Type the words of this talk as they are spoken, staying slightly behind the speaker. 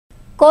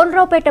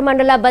కోనరావుపేట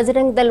మండల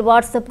Bajrang Dal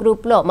WhatsApp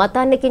group లో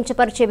మతాన్ని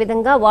కించపరిచే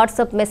విధంగా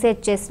వాట్సాప్ మెసేజ్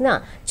చేసిన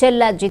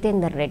చెల్ల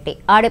జితేందర్ రెడ్డి,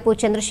 ఆడెపు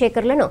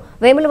చంద్రశేఖర్లను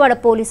వేములవాడ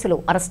పోలీసులు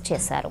అరెస్ట్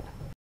చేశారు.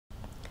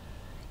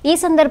 ఈ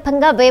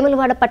సందర్భంగా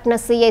వేములవాడ పట్టణ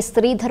సీఐ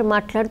శ్రీధర్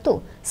మాట్లాడుతూ,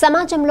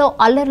 సమాజంలో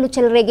అల్లర్లు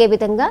చెలరేగే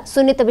విధంగా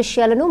సున్నిత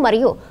విషయాలను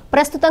మరియు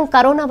ప్రస్తుతం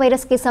కరోనా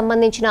వైరస్ కి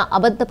సంబంధించిన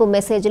అబద్ధపు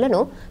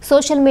మెసేజ్లను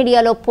సోషల్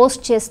మీడియాలో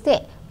పోస్ట్ చేస్తే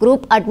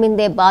గ్రూప్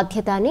అడ్మిన్దే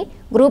బాధ్యత అని,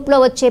 గ్రూప్లో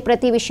వచ్చే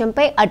ప్రతి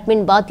విషయంపై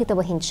అడ్మిన్ బాధ్యత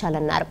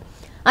వహించాలన్నారు.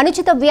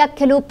 అనుచిత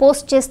వ్యాఖ్యలు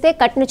పోస్ట్ చేస్తే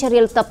కఠిన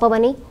చర్యలు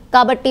తప్పవని,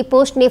 కాబట్టి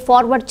పోస్ట్ ని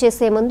ఫార్వర్డ్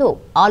చేసే ముందు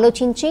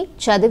ఆలోచించి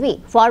చదివి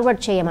ఫార్వర్డ్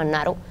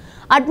చేయమన్నారు.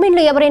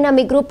 అడ్మిన్లు ఎవరైనా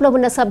మీ గ్రూప్ లో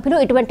ఉన్న సభ్యులు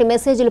ఇటువంటి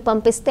మెసేజ్లు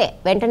పంపిస్తే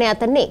వెంటనే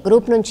అతన్ని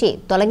గ్రూప్ నుంచి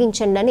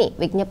తొలగించండి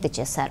విజ్ఞప్తి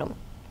చేశారు.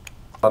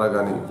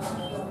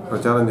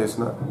 ప్రచారం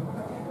చేసిన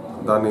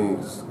దాని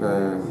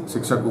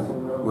శిక్షకు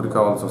గురి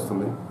కావాల్సి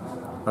వస్తుంది.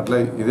 అట్లా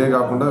ఇదే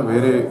కాకుండా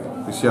వేరే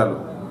విషయాలు,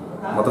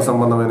 మత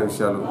సంబంధమైన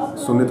విషయాలు,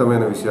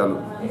 సున్నితమైన విషయాలు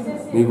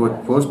మీకు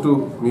పోస్టు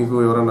మీకు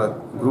ఎవరైనా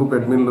గ్రూప్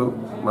అడ్మిన్లు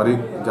మరీ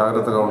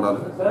జాగ్రత్తగా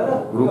ఉండాలి.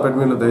 గ్రూప్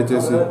అడ్మిన్లు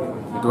దయచేసి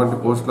ఇటువంటి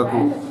పోస్టులకు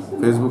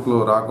ఫేస్బుక్లో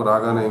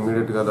రాగానే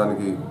ఇమీడియట్గా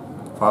దానికి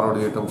ఫార్వర్డ్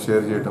చేయటం,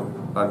 షేర్ చేయటం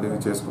లాంటివి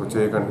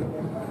చేయకండి.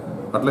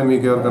 అట్లా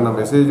మీకు ఎవరికైనా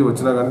మెసేజ్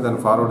వచ్చినా కానీ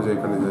దాన్ని ఫార్వర్డ్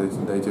చేయకండి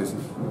దయచేసి.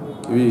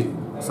 ఇవి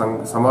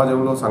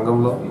సమాజంలో,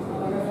 సంఘంలో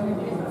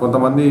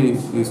కొంతమంది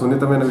ఈ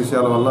సున్నితమైన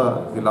విషయాల వల్ల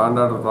ఈ law and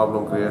order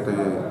problem create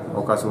అయ్యే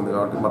అవకాశం ఉంది.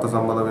 కాబట్టి మత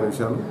సంబంధమైన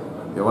విషయాలు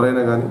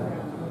ఎవరైనా కానీ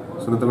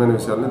సున్నితమైన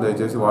విషయాలని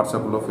దయచేసి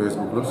వాట్సాప్లో,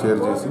 ఫేస్బుక్లో షేర్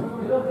చేసి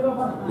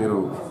మీరు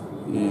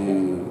ఈ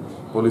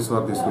పోలీసు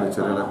వారు తీసుకునే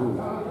చర్యలకు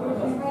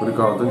గురి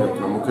కావద్దని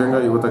చెప్తున్నాను. ముఖ్యంగా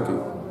యువతకి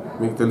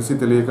మీకు తెలిసి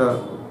తెలియక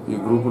ఈ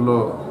గ్రూపుల్లో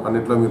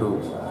అన్నిట్లో మీరు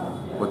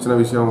వచ్చిన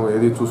విషయం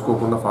ఏది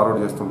చూసుకోకుండా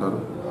ఫార్వర్డ్ చేస్తుంటారు.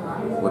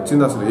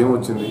 వచ్చింది అసలు ఏం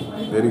వచ్చింది,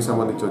 దేనికి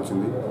సంబంధించి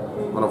వచ్చింది,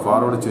 మనం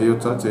ఫార్వర్డ్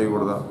చేయొచ్చా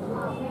చేయకూడదా,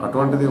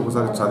 అటువంటిది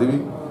ఒకసారి చదివి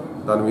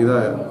దాని మీద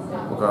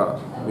ఒక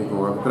మీకు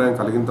అభిప్రాయం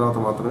కలిగిన తర్వాత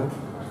మాత్రమే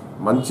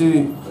మంచి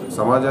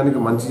సమాజానికి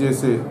మంచి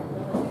చేసే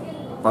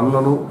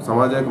పనులను,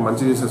 సమాజానికి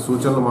మంచి చేసే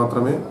సూచనలు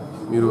మాత్రమే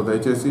మీరు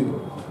దయచేసి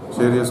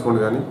షేర్ చేసుకోండి.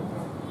 కానీ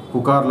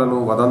పుకార్లను,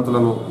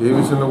 వదంతులను, ఏ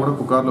విషయంలో కూడా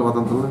పుకార్లు,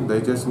 వదంతులను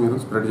దయచేసి మీరు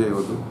స్ప్రెడ్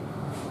చేయవద్దు.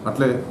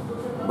 అట్లే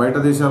బయట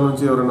దేశాల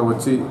నుంచి ఎవరైనా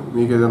వచ్చి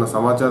మీకు ఏదైనా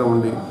సమాచారం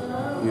ఉండి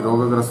ఈ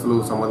రోగగ్రస్తులు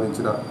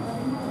సంబంధించిన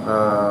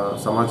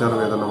సమాచారం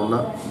ఏదైనా ఉన్నా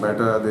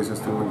బయట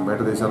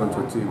దేశాల నుంచి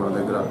వచ్చి మన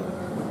దగ్గర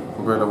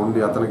ఒకవేళ ఉండి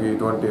అతనికి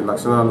ఇటువంటి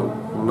లక్షణాలు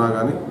ఉన్నా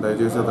కానీ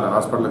దయచేసి అతని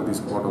హాస్పిటల్కి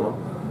తీసుకుపోవటం,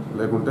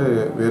 లేకుంటే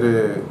వేరే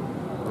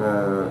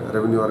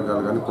రెవెన్యూ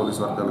వర్గాలు కానీ, పోలీస్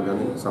వర్గాలు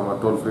కానీ,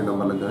 టోల్ ఫ్రీ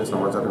నెంబర్లకు కానీ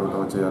సమాచారం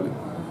ఇవ్వడం చేయాలి.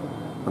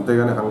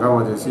 అంతేగాని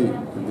హంగామా చేసి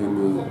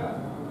దీన్ని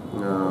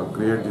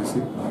క్రియేట్ చేసి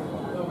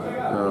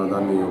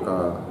దాన్ని ఒక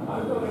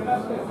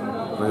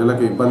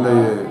ప్రజలకి ఇబ్బంది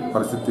అయ్యే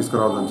పరిస్థితి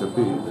తీసుకురావద్దని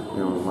చెప్పి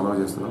మేము మనవి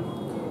చేస్తున్నాం.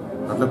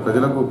 అట్లా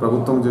ప్రజలకు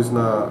ప్రభుత్వం చేసిన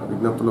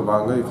విజ్ఞప్తుల్లో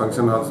భాగంగా ఈ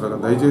ఫంక్షన్ హాల్స్లో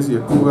దయచేసి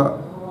ఎక్కువగా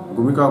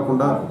గుమి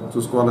కాకుండా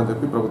చూసుకోవాలని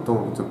చెప్పి ప్రభుత్వం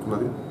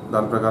చెప్తున్నది.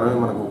 దాని ప్రకారమే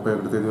మనకు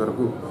 31 తేదీ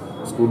వరకు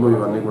స్కూల్లో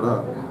ఇవన్నీ కూడా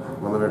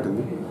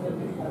మొదలుపెట్టింది.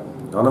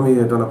 మనం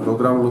ఎటువంటి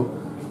ప్రోగ్రాంలు,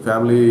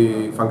 ఫ్యామిలీ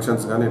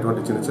ఫంక్షన్స్ కానీ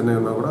ఎటువంటి చిన్న చిన్నవి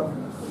ఉన్నా కూడా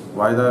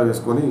వాయిదా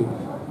వేసుకొని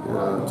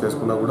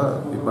చేసుకున్నా కూడా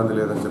ఇబ్బంది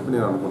లేదని చెప్పి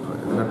నేను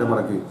అనుకుంటున్నాను. ఎందుకంటే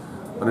మనకి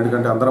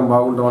అన్నిటికంటే అందరం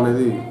బాగుంటాం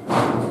అనేది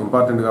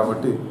ఇంపార్టెంట్.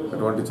 కాబట్టి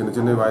అటువంటి చిన్న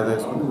చిన్నవి వాయిదా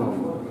వేసుకొని మనం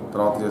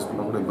తర్వాత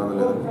చేసుకున్నా కూడా ఇబ్బంది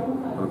లేదని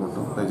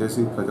అనుకుంటాం.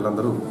 దయచేసి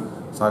ప్రజలందరూ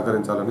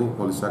సహకరించాలని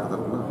పోలీస్ శాఖ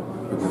తరఫున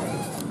విజ్ఞప్తి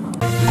చేస్తాం.